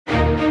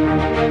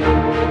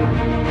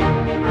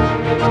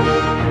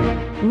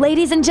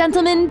Ladies and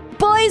gentlemen,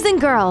 boys and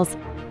girls,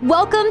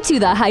 welcome to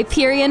the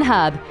Hyperion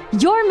Hub,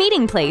 your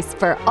meeting place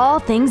for all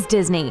things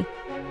Disney.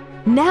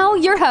 Now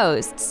your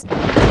hosts.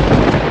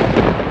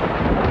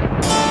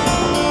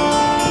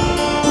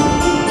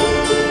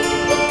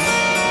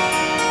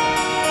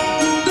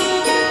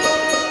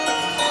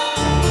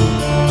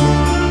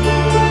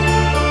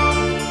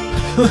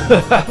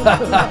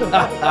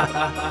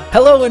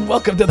 Hello and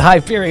welcome to the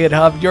Hyperion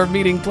Hub, your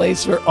meeting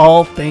place for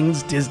all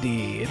things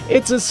Disney.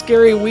 It's a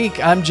scary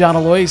week. I'm John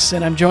Alois,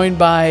 and I'm joined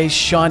by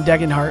Sean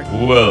Degenhart.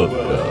 Whoa.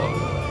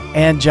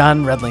 And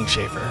John Redling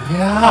Schaefer.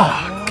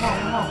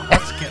 Yuck.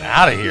 Let's get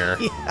out of here.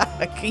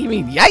 Yuck. You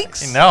mean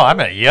yikes? No,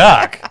 I'm at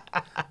yuck.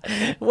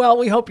 Well,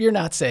 we hope you're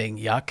not saying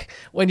yuck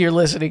when you're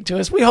listening to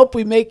us. We hope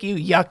we make you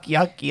yuck,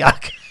 yuck,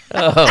 yuck.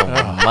 Oh,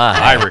 my.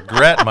 I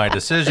regret my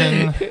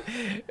decision.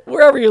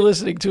 Wherever you're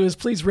listening to us,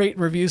 please rate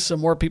and review so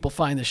more people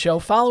find the show.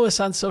 Follow us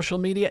on social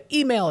media.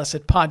 Email us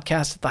at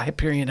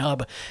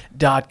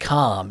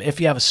podcast@thehyperionhub.com. If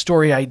you have a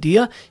story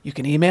idea, you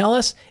can email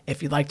us.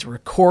 If you'd like to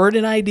record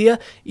an idea,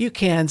 you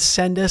can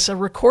send us a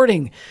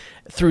recording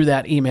through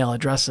that email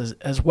address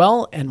as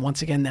well. And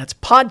once again, that's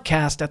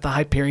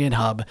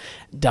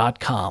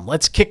podcast@thehyperionhub.com.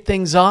 Let's kick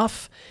things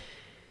off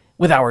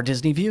with our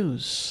Disney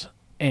views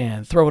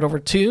and throw it over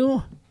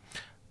to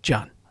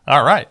John.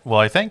 All right.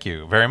 Well, I thank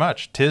you very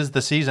much. 'Tis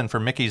the season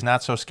for Mickey's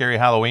Not So Scary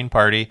Halloween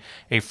Party.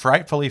 A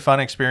frightfully fun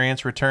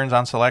experience returns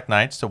on select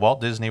nights to Walt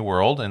Disney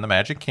World in the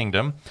Magic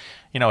Kingdom.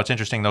 You know, it's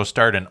interesting, those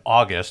start in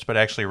August, but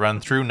actually run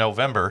through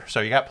November, so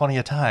you got plenty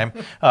of time.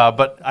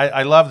 But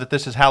I love that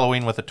this is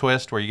Halloween with a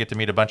twist, where you get to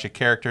meet a bunch of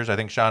characters. I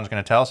think Sean's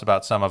going to tell us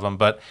about some of them,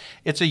 but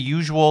it's a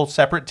usual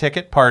separate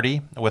ticket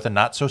party with a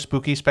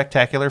not-so-spooky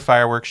spectacular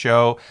fireworks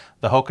show,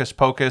 the Hocus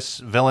Pocus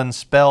Villain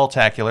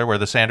Spelltacular, where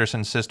the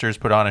Sanderson sisters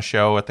put on a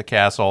show at the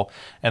castle,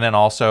 and then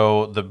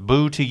also the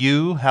Boo to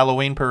You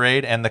Halloween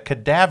Parade and the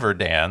Cadaver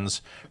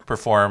Dans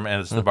perform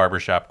as the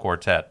Barbershop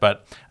Quartet.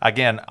 But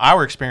again,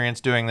 our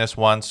experience doing this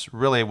once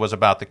really was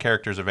about the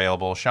characters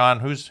available.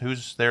 Sean,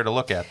 who's there to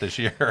look at this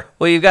year?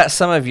 Well, you've got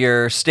some of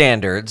your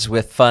standards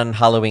with fun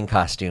Halloween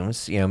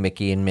costumes, you know,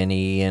 Mickey and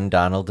Minnie and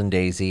Donald and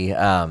Daisy.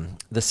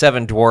 The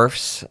Seven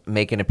Dwarfs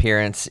make an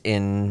appearance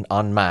en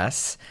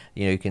masse.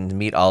 You know, you can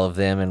meet all of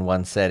them in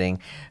one setting.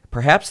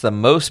 Perhaps the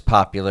most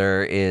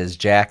popular is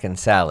Jack and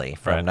Sally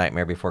from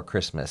Nightmare Before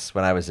Christmas.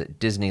 When I was at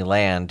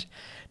Disneyland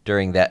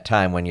during that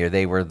time one year,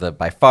 they were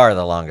by far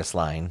the longest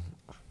line.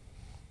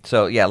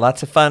 So, yeah,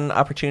 lots of fun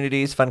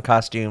opportunities, fun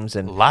costumes,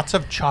 and lots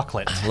of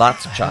chocolate.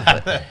 Lots of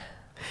chocolate.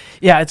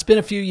 Yeah, it's been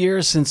a few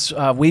years since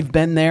we've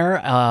been there.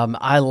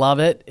 I love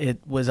it. It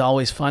was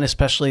always fun,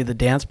 especially the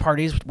dance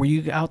parties. Were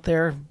you out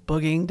there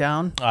boogieing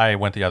down? I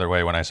went the other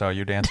way when I saw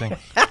you dancing.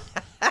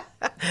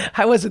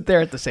 I wasn't there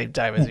at the same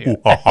time as you.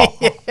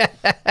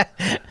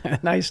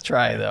 Nice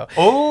try, though.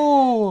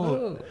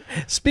 Oh!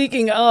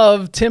 Speaking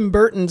of Tim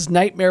Burton's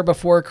Nightmare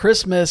Before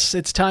Christmas,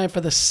 it's time for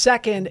the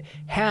second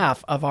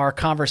half of our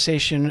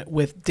conversation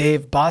with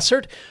Dave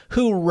Bossert,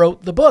 who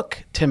wrote the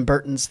book, Tim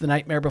Burton's The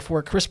Nightmare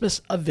Before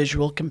Christmas, A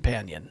Visual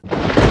Companion.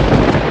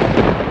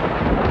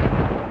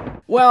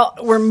 Well,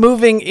 we're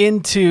moving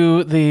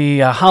into the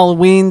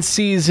Halloween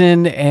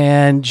season,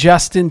 and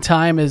Just in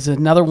Time is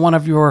another one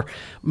of your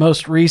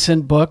most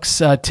recent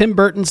books. Tim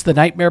Burton's The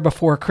Nightmare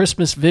Before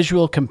Christmas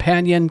Visual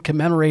Companion,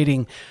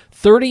 commemorating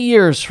 30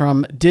 years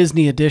from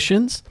Disney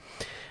Editions.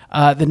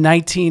 The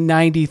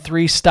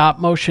 1993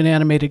 stop-motion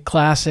animated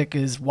classic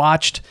is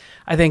watched,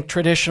 I think,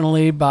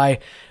 traditionally by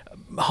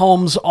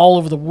homes all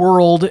over the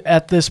world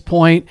at this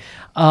point.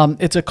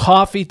 It's a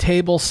coffee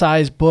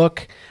table-sized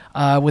book.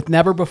 With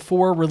never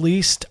before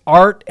released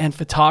art and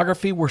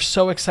photography. We're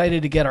so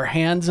excited to get our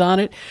hands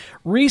on it.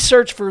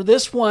 Research for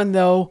this one,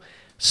 though,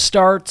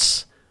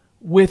 starts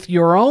with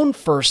your own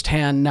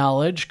firsthand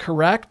knowledge,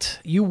 correct?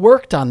 You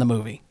worked on the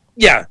movie.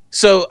 Yeah.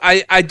 So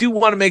I do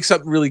want to make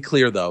something really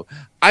clear, though.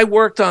 I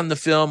worked on the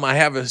film. I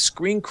have a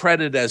screen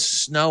credit as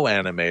snow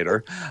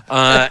animator.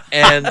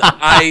 And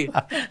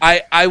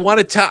I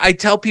want to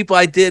tell people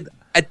I did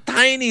a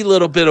tiny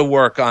little bit of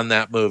work on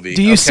that movie.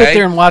 Do you sit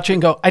there and watch it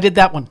and go, I did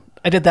that one?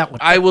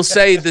 I will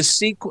say the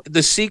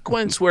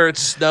sequence where it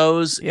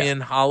snows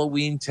in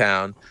Halloween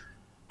Town,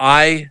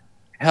 I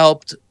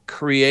helped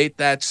create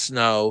that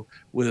snow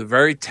with a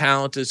very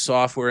talented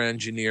software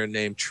engineer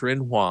named Trin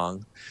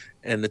Huang.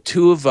 And the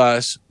two of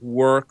us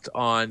worked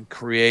on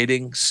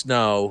creating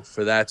snow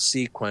for that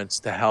sequence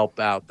to help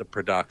out the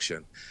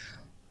production.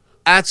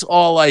 That's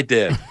all I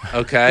did,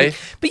 okay?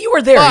 But you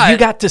were there. You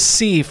got to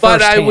see firsthand.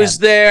 But I was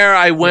there.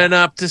 I went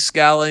up to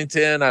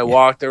Skellington. I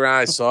walked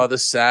around. I saw the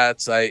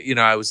sets. I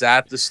was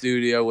at the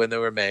studio when they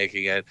were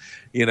making it,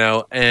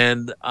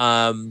 And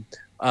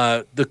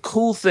the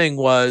cool thing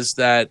was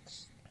that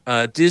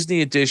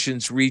Disney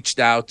Editions reached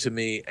out to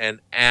me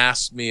and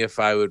asked me if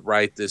I would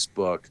write this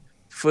book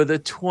for the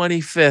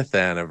 25th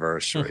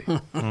anniversary,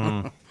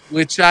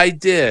 which I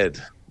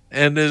did.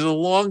 And there's a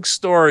long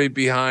story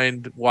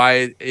behind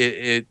why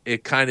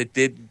it kind of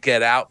didn't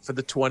get out for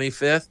the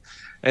 25th.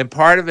 And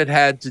part of it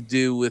had to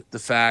do with the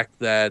fact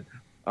that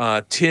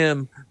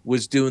Tim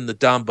was doing the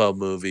Dumbo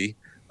movie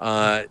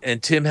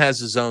and Tim has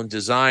his own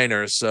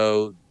designer.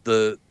 So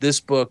this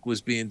book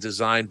was being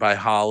designed by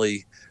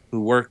Holly, who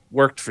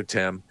worked for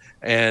Tim,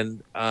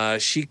 and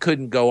she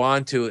couldn't go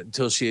on to it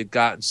until she had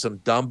gotten some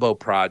Dumbo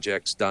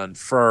projects done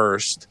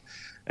first.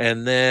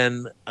 And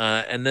then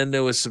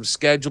there was some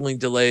scheduling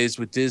delays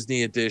with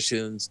Disney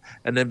editions,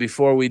 and then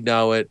before we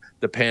know it,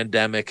 the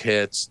pandemic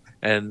hits,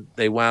 and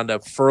they wound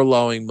up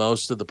furloughing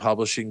most of the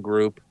publishing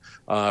group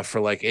for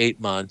like 8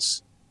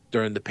 months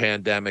during the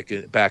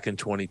pandemic back in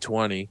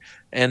 2020.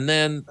 And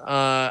then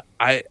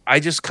I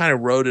just kind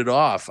of wrote it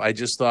off. I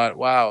just thought,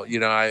 wow,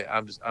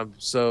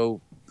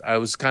 I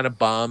was kind of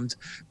bummed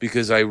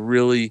because I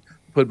really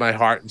put my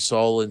heart and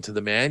soul into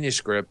the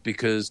manuscript,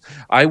 because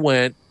I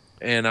went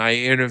and I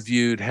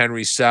interviewed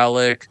Henry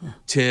Selick,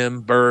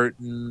 Tim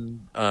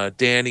Burton,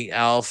 Danny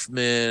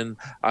Elfman,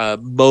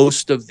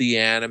 most of the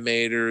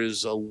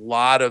animators, a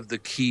lot of the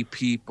key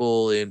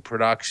people in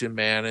production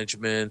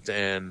management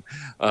and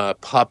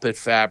puppet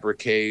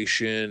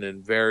fabrication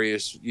and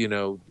various,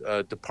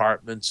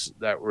 departments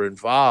that were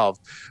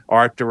involved,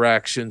 art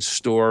direction,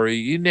 story,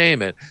 you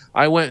name it.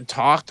 I went and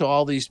talked to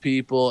all these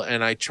people,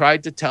 and I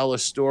tried to tell a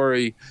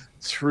story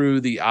through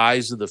the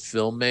eyes of the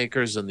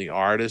filmmakers and the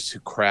artists who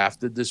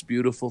crafted this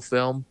beautiful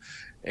film.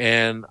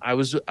 And I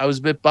was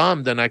a bit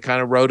bummed, and I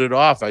kind of wrote it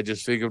off. I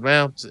just figured,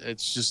 well,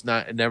 it's just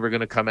never going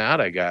to come out,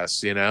 I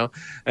guess,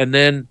 And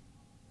then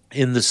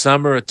in the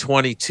summer of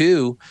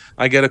 22,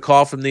 I get a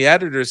call from the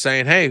editor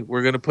saying, hey,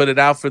 we're going to put it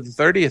out for the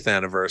 30th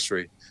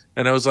anniversary.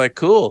 And I was like,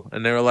 cool.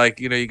 And they were like,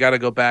 you got to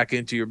go back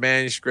into your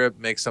manuscript,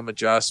 make some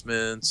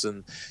adjustments.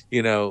 And,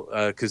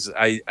 because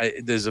I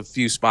there's a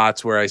few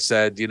spots where I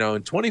said,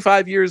 in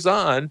 25 years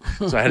on.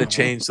 So I had to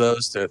change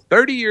those to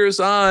 30 years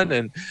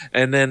on.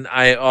 And then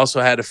I also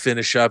had to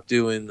finish up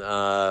doing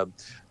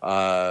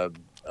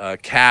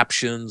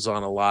captions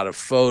on a lot of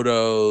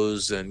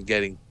photos and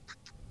getting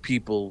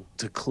people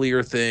to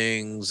clear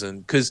things.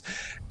 And because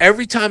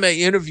every time I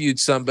interviewed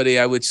somebody,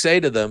 I would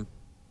say to them,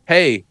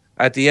 hey,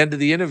 at the end of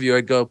the interview,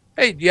 I'd go,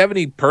 hey, do you have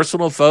any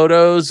personal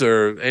photos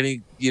or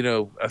any,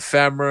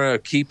 ephemera,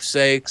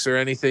 keepsakes or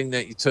anything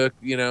that you took,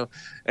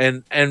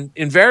 and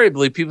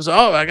invariably people say,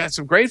 oh, I got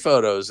some great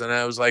photos. And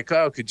I was like,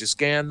 oh, could you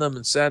scan them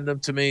and send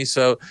them to me?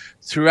 So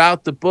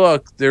throughout the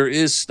book, there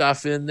is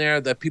stuff in there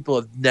that people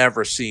have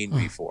never seen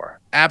before.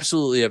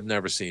 Absolutely have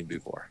never seen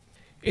before.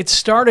 It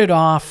started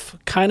off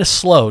kind of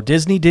slow.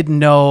 Disney didn't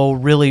know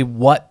really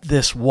what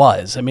this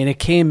was. I mean, it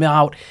came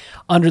out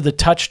under the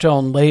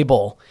Touchstone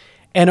label,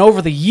 and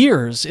over the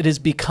years, it has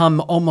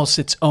become almost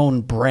its own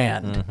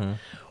brand. Mm-hmm.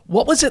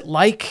 What was it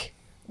like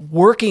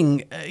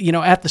working,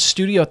 at the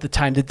studio at the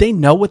time? Did they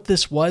know what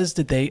this was?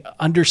 Did they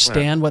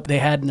understand what they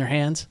had in their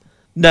hands?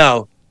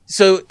 No.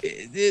 So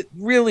it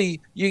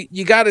really,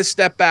 you got to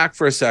step back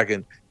for a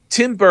second.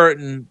 Tim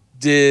Burton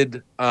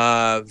did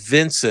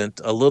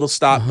Vincent, a little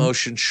stop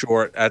motion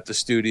short at the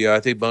studio. I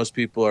think most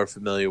people are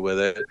familiar with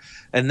it.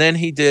 And then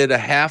he did a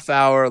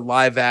half-hour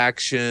live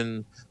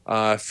action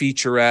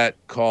featurette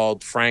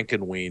called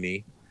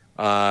Frankenweenie,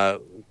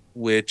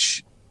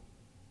 which,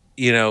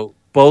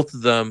 both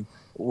of them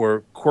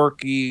were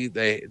quirky.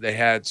 They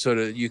had sort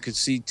of, you could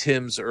see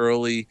Tim's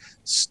early,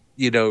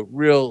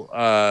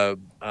 real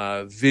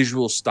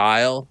visual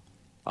style.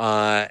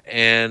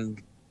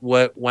 And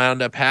what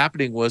wound up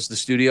happening was the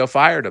studio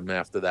fired him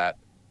after that.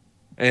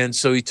 And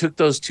so he took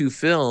those two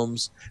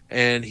films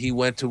and he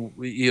went to,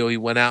 he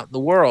went out in the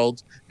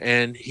world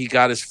and he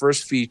got his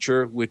first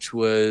feature, which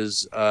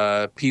was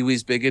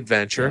Pee-wee's Big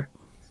Adventure.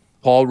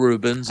 Paul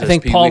Rubens. I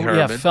think Paul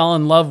fell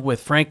in love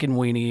with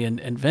Frankenweenie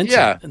and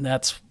Vincent, and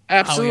that's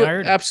how he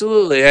hired him.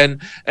 Absolutely.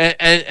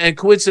 And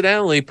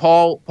coincidentally,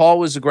 Paul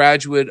was a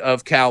graduate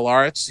of Cal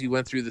Arts. He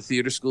went through the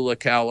theater school at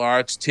Cal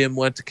Arts. Tim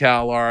went to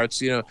Cal Arts.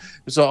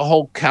 There's a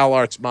whole Cal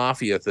Arts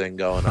mafia thing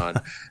going on.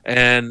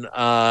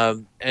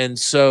 and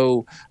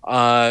so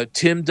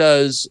Tim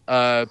does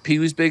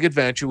Pee-wee's Big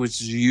Adventure,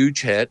 which is a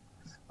huge hit.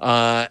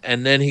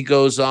 And then he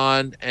goes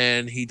on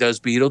and he does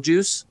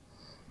Beetlejuice.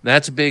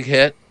 That's a big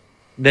hit.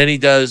 And then he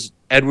does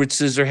Edward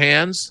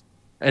Scissorhands,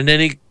 and then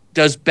he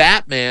does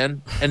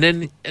Batman, and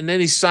then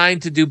he's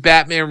signed to do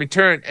Batman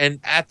Return. And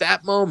at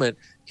that moment,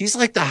 he's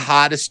like the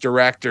hottest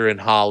director in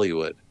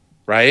Hollywood,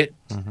 right?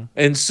 Mm-hmm.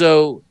 And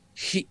so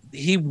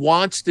he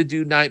wants to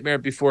do Nightmare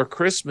Before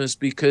Christmas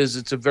because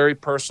it's a very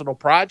personal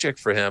project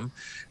for him.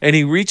 And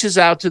he reaches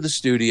out to the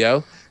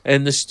studio,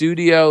 and the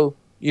studio,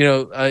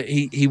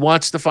 he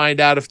wants to find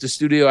out if the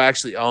studio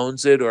actually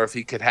owns it or if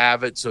he could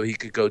have it so he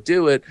could go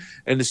do it.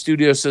 And the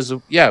studio says,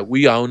 yeah,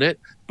 we own it,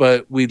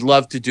 but we'd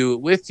love to do it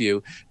with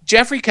you.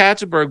 Jeffrey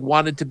Katzenberg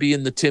wanted to be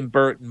in the Tim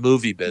Burton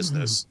movie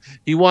business. Mm-hmm.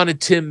 He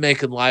wanted Tim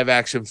making live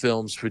action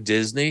films for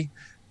Disney.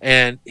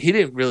 And he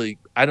didn't really,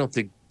 I don't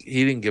think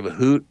he didn't give a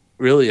hoot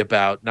really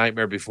about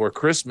Nightmare Before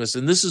Christmas.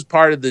 And this is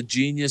part of the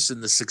genius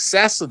and the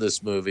success of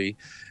this movie,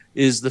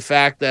 is the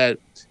fact that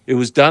it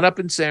was done up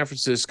in San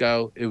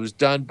Francisco. It was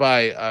done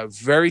by a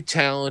very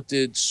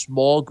talented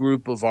small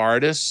group of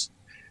artists,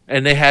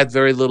 and they had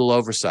very little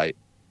oversight,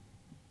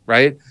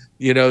 right?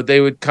 they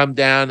would come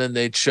down and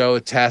they'd show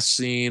a test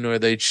scene, or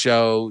they'd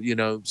show,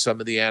 some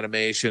of the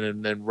animation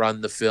and then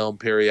run the film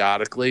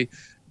periodically.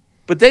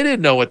 But they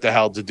didn't know what the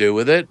hell to do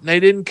with it, and they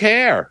didn't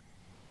care.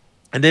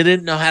 And they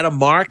didn't know how to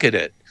market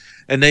it.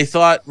 And they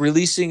thought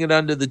releasing it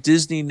under the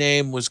Disney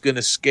name was going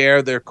to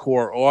scare their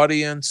core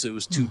audience. It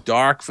was too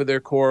dark for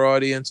their core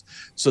audience.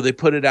 So they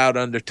put it out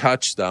under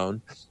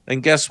Touchstone.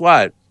 And guess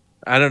what?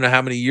 I don't know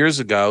how many years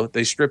ago,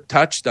 they stripped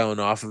Touchstone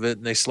off of it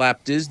and they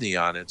slapped Disney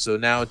on it. So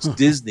now it's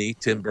Disney,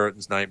 Tim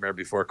Burton's Nightmare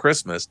Before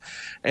Christmas.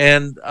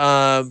 And,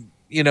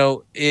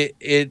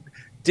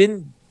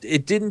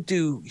 it didn't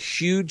do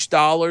huge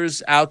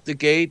dollars out the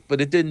gate, but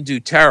it didn't do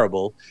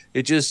terrible.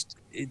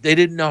 They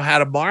didn't know how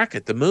to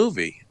market the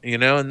movie,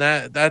 and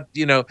that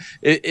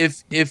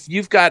if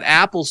you've got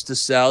apples to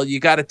sell, you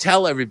got to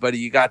tell everybody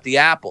you got the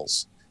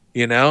apples,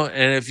 and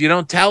if you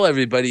don't tell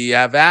everybody you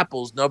have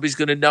apples, nobody's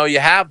going to know you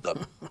have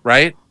them,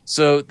 right?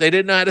 So they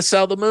didn't know how to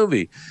sell the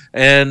movie,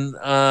 and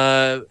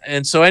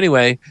so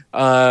anyway,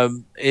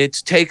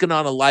 it's taken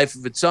on a life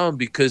of its own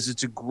because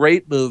it's a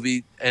great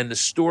movie and the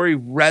story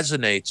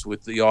resonates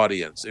with the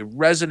audience. It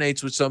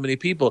resonates with so many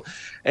people,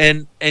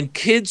 and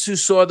kids who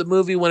saw the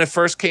movie when it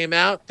first came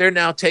out, they're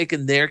now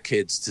taking their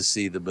kids to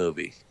see the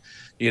movie,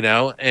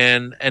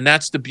 and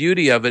that's the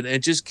beauty of it.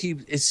 And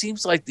it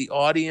seems like the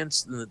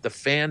audience, the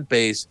fan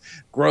base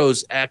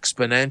grows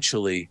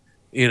exponentially,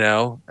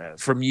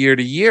 from year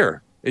to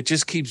year. It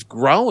just keeps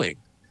growing.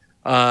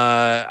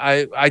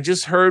 I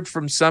just heard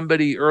from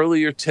somebody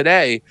earlier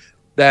today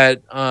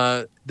that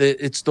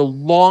it's the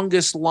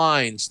longest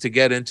lines to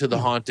get into the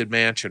Haunted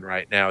Mansion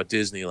right now at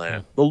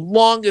Disneyland. The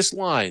longest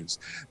lines.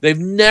 They've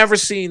never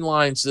seen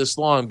lines this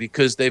long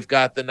because they've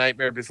got the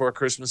Nightmare Before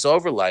Christmas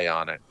overlay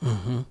on it.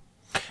 Mm-hmm.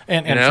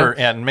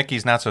 And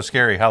Mickey's Not So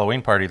Scary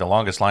Halloween Party, the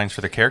longest lines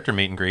for the character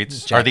meet and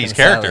greets are these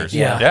characters.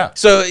 Yeah.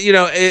 So,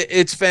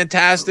 it's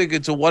fantastic.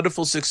 It's a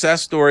wonderful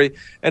success story.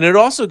 And it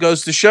also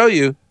goes to show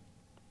you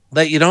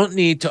that you don't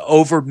need to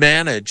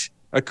overmanage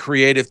a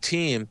creative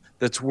team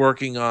that's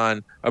working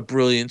on a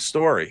brilliant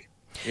story,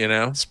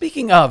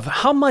 Speaking of,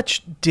 how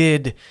much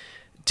did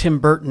Tim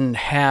Burton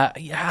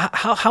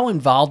how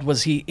involved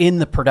was he in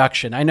the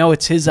production? I know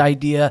it's his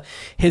idea,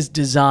 his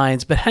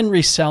designs, but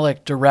Henry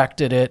Selick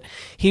directed it.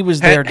 He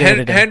was there day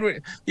to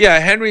day.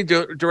 Henry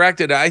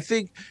directed it. I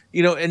think,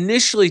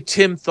 initially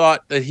Tim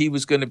thought that he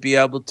was going to be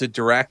able to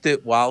direct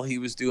it while he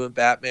was doing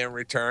Batman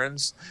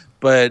Returns.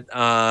 But,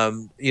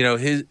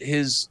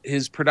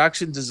 his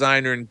production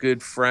designer and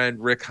good friend,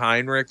 Rick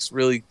Heinrichs,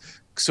 really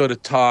sort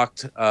of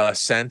talked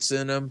sense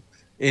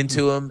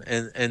into him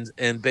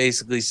and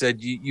basically said,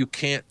 you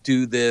can't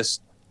do this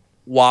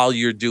while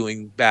you're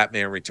doing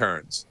Batman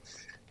Returns.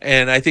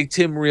 And I think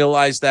Tim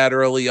realized that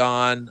early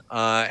on.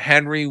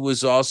 Henry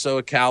was also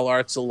a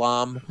CalArts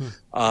alum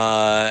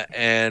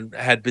and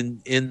had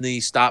been in the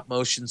stop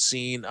motion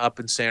scene up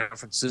in San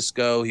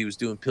Francisco. He was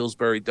doing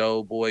Pillsbury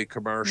Doughboy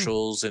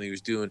commercials and he was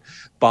doing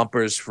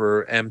bumpers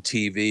for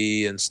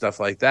MTV and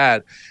stuff like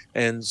that.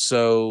 And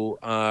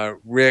so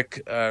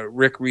Rick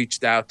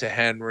reached out to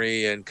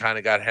Henry and kind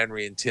of got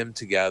Henry and Tim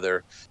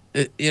together.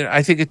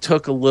 I think it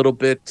took a little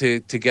bit to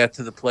get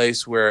to the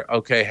place where,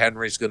 okay,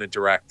 Henry's going to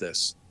direct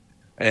this.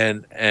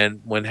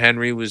 And when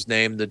Henry was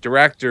named the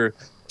director,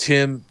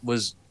 Tim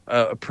was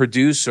a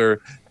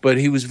producer, but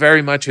he was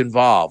very much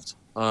involved.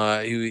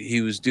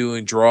 He was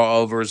doing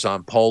draw-overs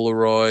on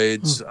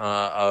Polaroids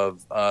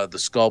of the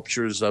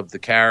sculptures of the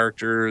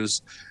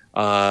characters.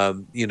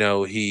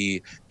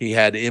 He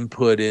had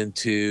input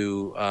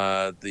into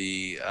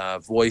the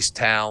voice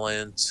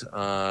talent.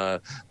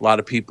 A lot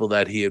of people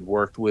that he had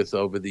worked with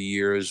over the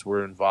years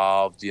were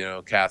involved.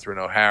 Catherine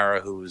O'Hara,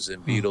 who was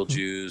in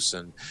Beetlejuice,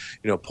 and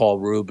Paul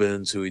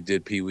Rubens, who he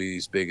did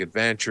Pee-wee's Big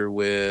Adventure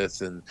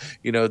with, and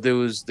there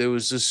was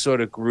this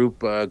sort of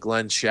group.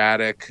 Glenn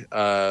Shattuck,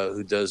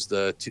 who does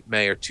the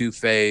Mayor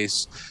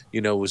Two-Face,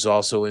 was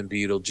also in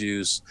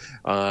Beetlejuice.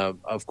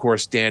 Of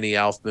course, Danny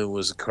Elfman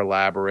was a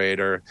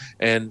collaborator.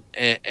 And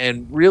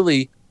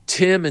really,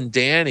 Tim and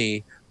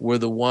Danny were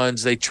the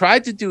ones. They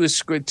tried to do a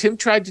script. Tim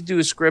tried to do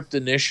a script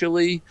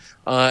initially,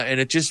 and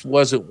it just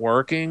wasn't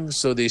working.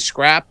 So they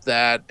scrapped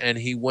that, and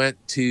he went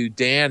to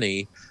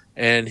Danny,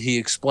 and he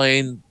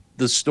explained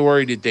the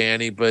story to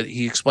Danny, but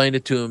he explained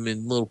it to him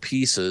in little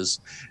pieces,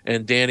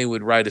 and Danny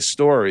would write a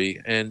story.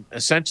 And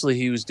essentially,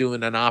 he was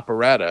doing an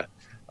operetta.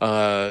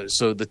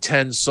 So the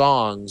 10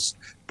 songs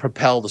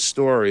propel the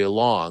story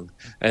along.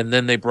 And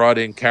then they brought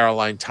in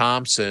Caroline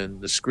Thompson,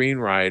 the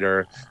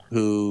screenwriter,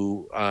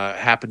 who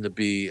happened to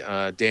be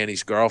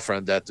Danny's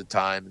girlfriend at the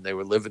time, and they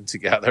were living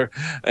together.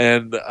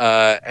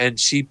 And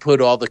she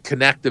put all the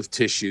connective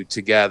tissue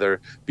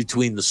together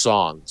between the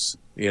songs.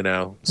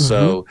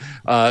 So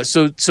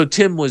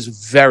Tim was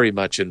very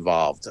much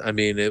involved. I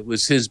mean, it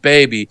was his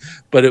baby,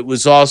 but it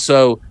was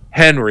also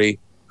Henry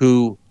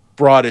who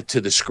brought it to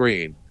the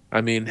screen. I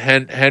mean,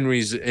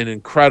 Henry's an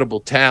incredible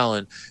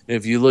talent.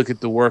 If you look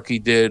at the work he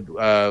did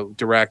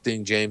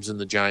directing James and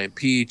the Giant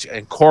Peach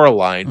and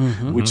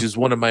Coraline, which is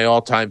one of my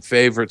all-time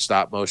favorite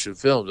stop-motion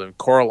films. And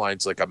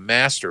Coraline's like a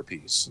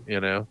masterpiece,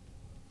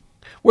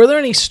 Were there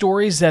any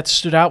stories that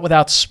stood out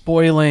without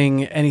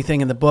spoiling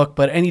anything in the book,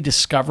 but any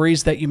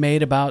discoveries that you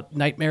made about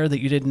Nightmare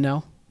that you didn't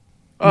know?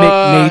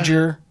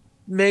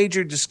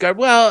 Major discovery.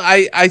 Well,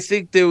 I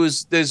think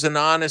there's an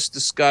honest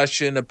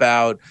discussion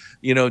about,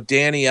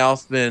 Danny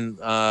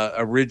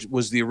Elfman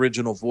was the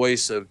original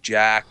voice of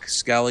Jack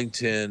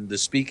Skellington, the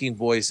speaking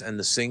voice and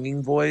the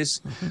singing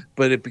voice,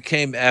 but it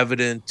became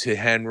evident to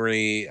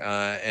Henry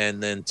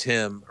and then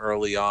Tim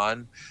early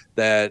on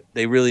that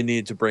they really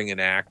needed to bring an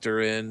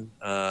actor in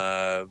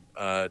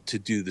to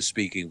do the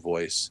speaking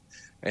voice.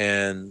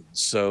 And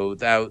so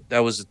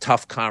that was a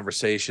tough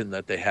conversation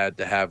that they had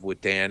to have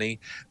with Danny.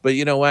 But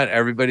you know what?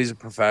 Everybody's a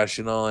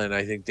professional, and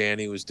I think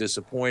Danny was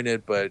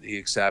disappointed, but he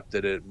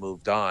accepted it and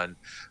moved on.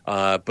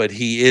 But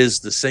he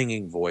is the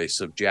singing voice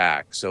of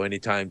Jack. So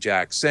anytime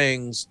Jack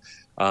sings,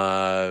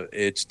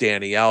 it's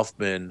Danny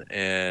Elfman,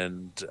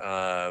 and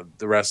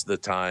the rest of the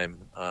time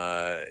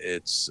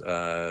it's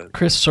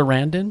Chris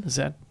Sarandon. Is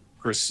that?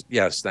 Chris,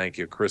 yes, thank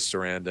you, Chris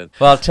Sarandon.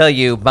 Well, I'll tell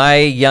you, my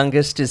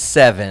youngest is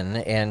 7,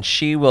 and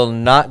she will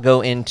not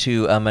go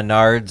into a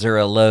Menards or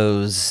a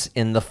Lowe's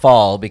in the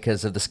fall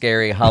because of the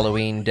scary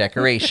Halloween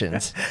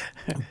decorations.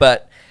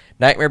 But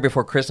Nightmare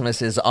Before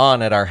Christmas is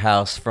on at our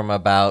house from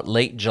about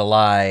late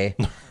July,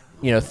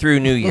 through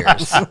New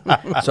Year's.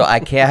 So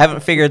I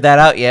haven't figured that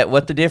out yet,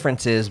 what the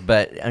difference is.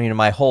 But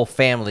my whole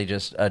family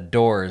just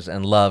adores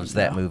and loves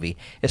that movie,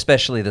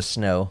 especially the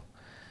snow.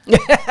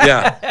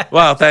 Yeah.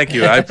 Well, thank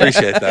you. I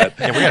appreciate that.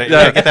 Yeah, we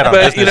gotta get that on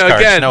business cards.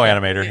 Again, Snow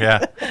animator.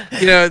 Yeah.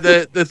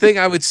 The thing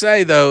I would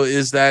say though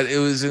is that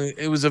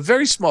it was a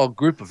very small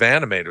group of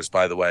animators.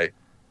 By the way,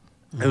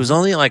 it was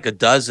only like a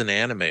dozen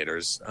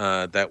animators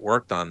that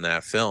worked on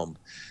that film,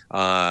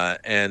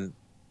 and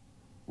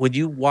when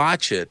you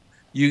watch it,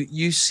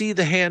 you see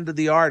the hand of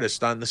the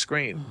artist on the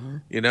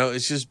screen.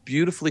 It's just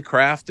beautifully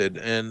crafted,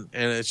 and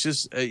it's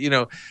just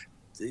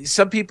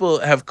some people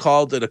have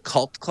called it a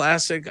cult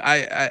classic.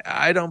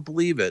 I don't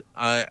believe it.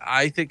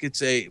 I think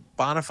it's a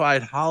bona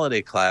fide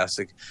holiday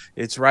classic.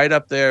 It's right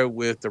up there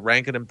with the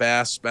Rankin and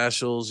Bass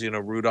specials,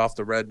 Rudolph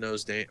the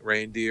Red-Nosed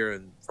Reindeer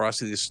and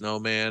Frosty the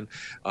Snowman,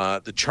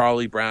 the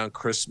Charlie Brown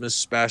Christmas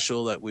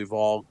special that we've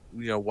all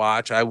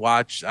watched. I've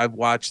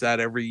watched that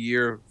every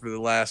year for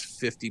the last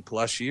 50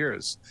 plus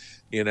years,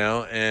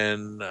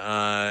 and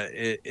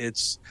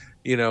it's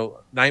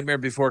Nightmare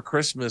Before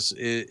Christmas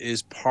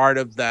is part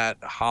of that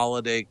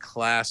holiday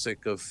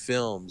classic of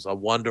films. A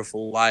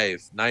Wonderful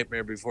Life,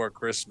 Nightmare Before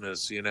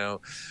Christmas, the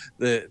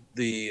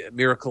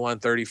Miracle on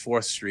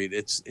 34th Street.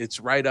 It's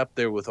right up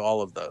there with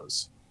all of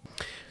those.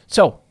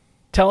 So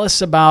tell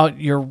us about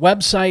your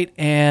website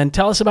and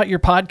tell us about your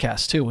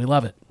podcast too. We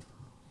love it.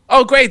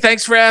 Oh, great.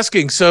 Thanks for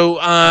asking. So,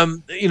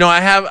 I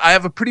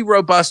have a pretty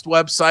robust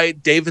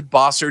website,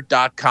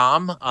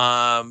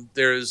 davidbossert.com.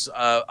 There's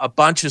a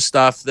bunch of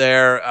stuff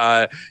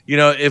there.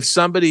 If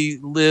somebody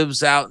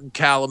lives out in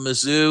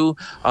Kalamazoo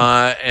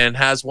and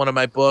has one of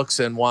my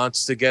books and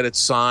wants to get it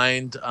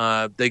signed,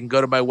 they can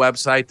go to my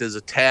website. There's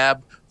a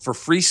tab for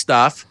free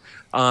stuff.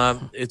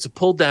 It's a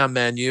pull-down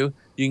menu.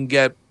 You can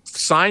get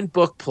signed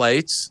book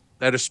plates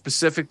that are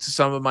specific to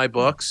some of my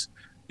books.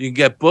 You can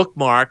get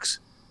bookmarks.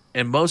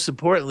 And most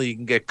importantly, you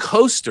can get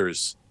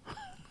coasters.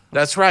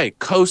 That's right,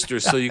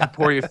 coasters. So you can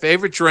pour your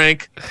favorite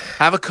drink,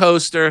 have a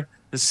coaster,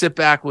 and sit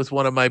back with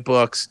one of my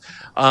books.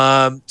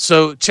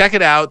 So check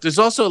it out. There's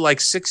also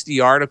like 60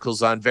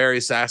 articles on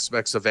various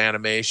aspects of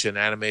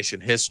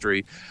animation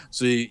history.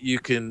 So you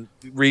can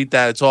read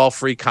that. It's all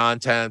free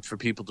content for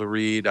people to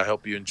read. I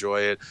hope you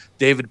enjoy it.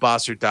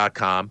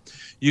 davidbossert.com.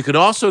 You can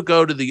also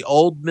go to the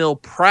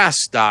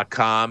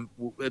oldmillpress.com.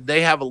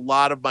 They have a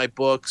lot of my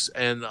books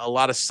and a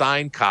lot of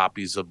signed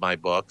copies of my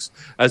books,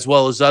 as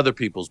well as other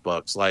people's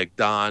books, like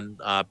Don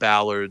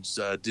Ballard's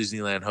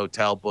Disneyland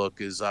Hotel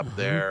book is up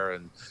there,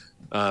 and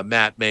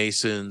Matt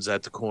Mason's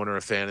At the Corner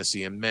of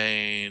Fantasy and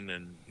Maine,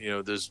 and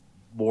there's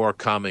more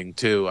coming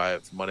too,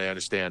 from what I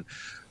understand.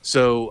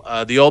 So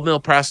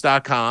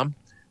theoldmillpress.com.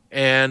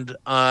 And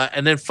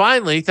then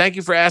finally, thank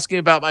you for asking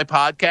about my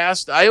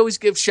podcast. I always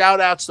give shout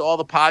outs to all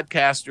the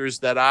podcasters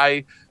that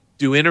I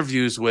do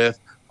interviews with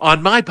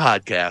on my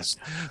podcast.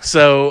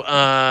 So,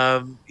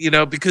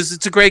 because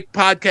it's a great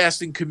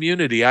podcasting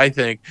community, I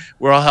think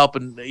we're all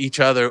helping each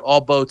other. All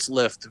boats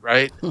lift,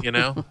 right?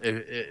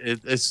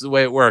 It's the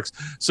way it works.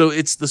 So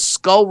it's the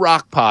Skull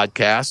Rock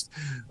podcast.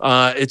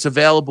 It's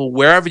available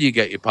wherever you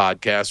get your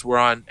podcasts. We're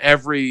on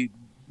every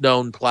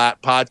known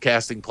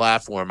podcasting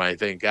platform, I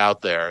think,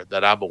 out there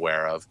that I'm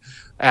aware of.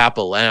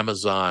 Apple,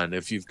 Amazon.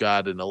 If you've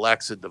got an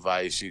Alexa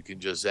device, you can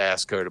just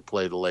ask her to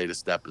play the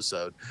latest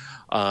episode.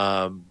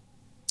 And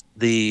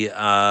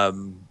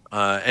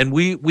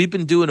we've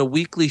been doing a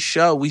weekly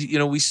show.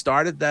 We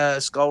started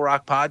the Skull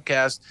Rock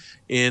podcast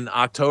in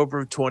October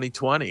of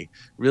 2020,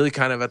 really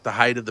kind of at the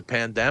height of the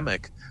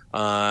pandemic.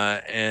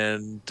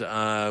 And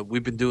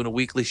we've been doing a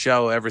weekly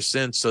show ever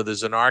since. So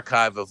there's an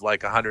archive of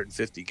like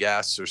 150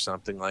 guests or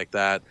something like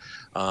that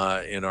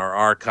in our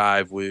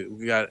archive.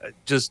 We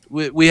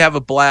have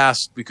a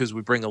blast because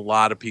we bring a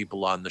lot of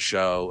people on the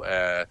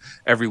show.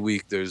 Every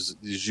week there's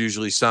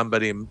usually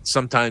somebody,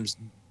 sometimes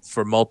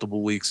for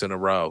multiple weeks in a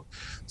row.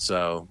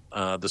 So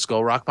the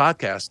Skull Rock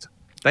Podcast.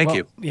 Thank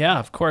you. Yeah,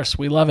 of course.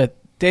 We love it.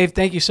 Dave,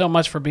 thank you so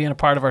much for being a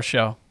part of our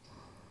show.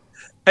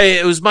 Hey,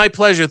 it was my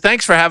pleasure.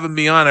 Thanks for having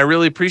me on. I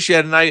really appreciate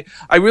it. And I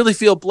really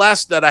feel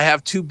blessed that I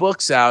have 2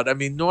 books out. I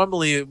mean,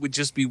 normally it would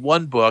just be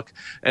 1 book,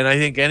 and I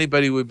think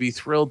anybody would be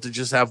thrilled to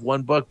just have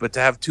 1 book, but to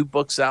have 2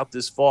 books out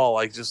this fall,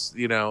 I'm just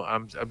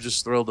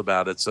thrilled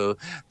about it. So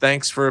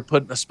thanks for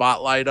putting a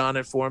spotlight on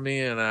it for me.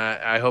 And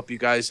I hope you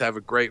guys have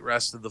a great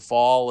rest of the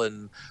fall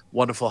and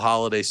wonderful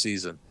holiday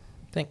season.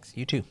 Thanks.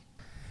 You too.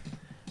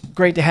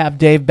 Great to have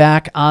Dave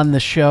back on the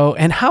show,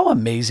 and how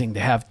amazing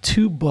to have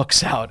 2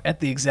 books out at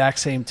the exact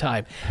same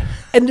time,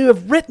 and to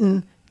have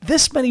written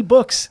this many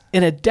books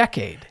in a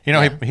decade. You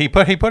know, he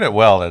put it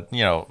well that,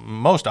 you know,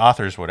 most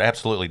authors would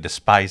absolutely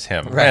despise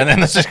him. Right. And then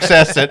the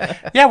success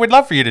that, yeah, we'd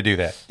love for you to do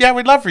that. Yeah,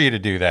 we'd love for you to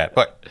do that.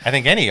 But I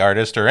think any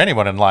artist or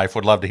anyone in life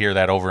would love to hear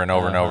that over and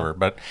over and over.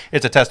 But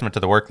it's a testament to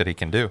the work that he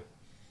can do.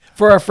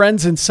 For our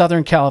friends in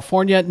Southern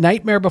California,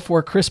 Nightmare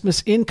Before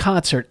Christmas in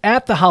concert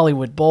at the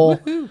Hollywood Bowl.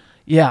 Woo-hoo.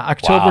 Yeah,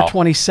 October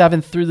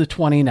 27th through the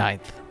 29th.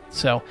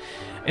 So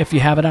if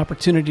you have an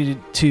opportunity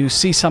to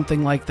see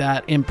something like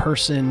that in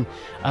person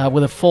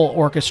with a full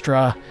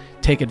orchestra,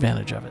 take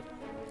advantage of it.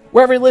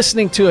 Wherever you're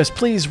listening to us,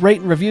 please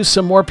rate and review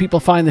so more people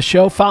find the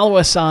show. Follow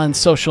us on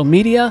social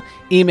media.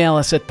 Email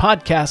us at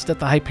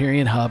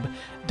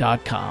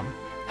podcast@thehyperionhub.com.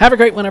 Have a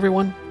great one,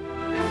 everyone.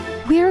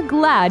 We're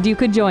glad you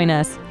could join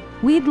us.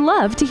 We'd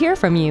love to hear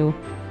from you.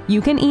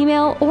 You can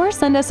email or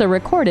send us a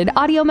recorded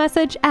audio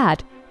message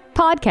at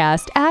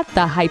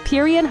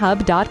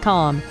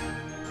podcast@thehyperionhub.com.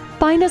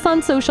 Find us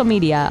on social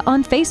media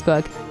on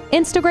Facebook,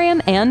 Instagram,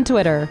 and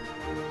Twitter.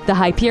 The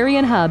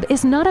Hyperion Hub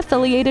is not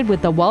affiliated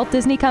with the Walt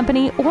Disney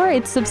Company or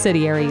its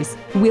subsidiaries.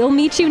 We'll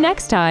meet you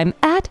next time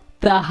at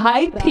the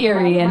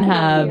Hyperion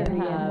Hub.